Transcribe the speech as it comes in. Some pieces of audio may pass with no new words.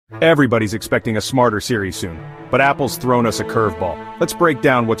Everybody's expecting a smarter Siri soon, but Apple's thrown us a curveball. Let's break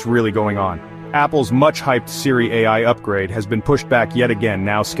down what's really going on. Apple's much-hyped Siri AI upgrade has been pushed back yet again,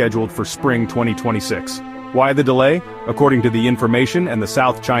 now scheduled for spring 2026. Why the delay? According to The Information and the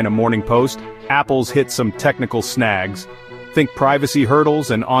South China Morning Post, Apple's hit some technical snags. Think privacy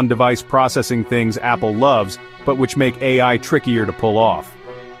hurdles and on-device processing, things Apple loves, but which make AI trickier to pull off.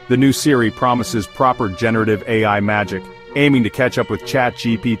 The new Siri promises proper generative AI magic, aiming to catch up with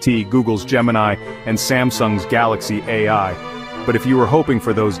ChatGPT, Google's Gemini, and Samsung's Galaxy AI. But if you were hoping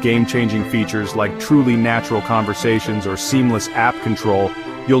for those game-changing features like truly natural conversations or seamless app control,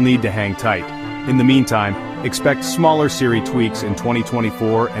 you'll need to hang tight. In the meantime, expect smaller Siri tweaks in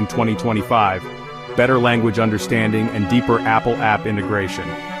 2024 and 2025, better language understanding and deeper Apple app integration.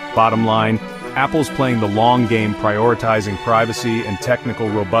 Bottom line, Apple's playing the long game, prioritizing privacy and technical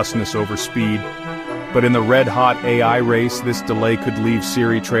robustness over speed. But in the red-hot AI race, this delay could leave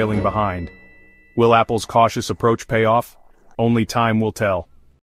Siri trailing behind. Will Apple's cautious approach pay off? Only time will tell.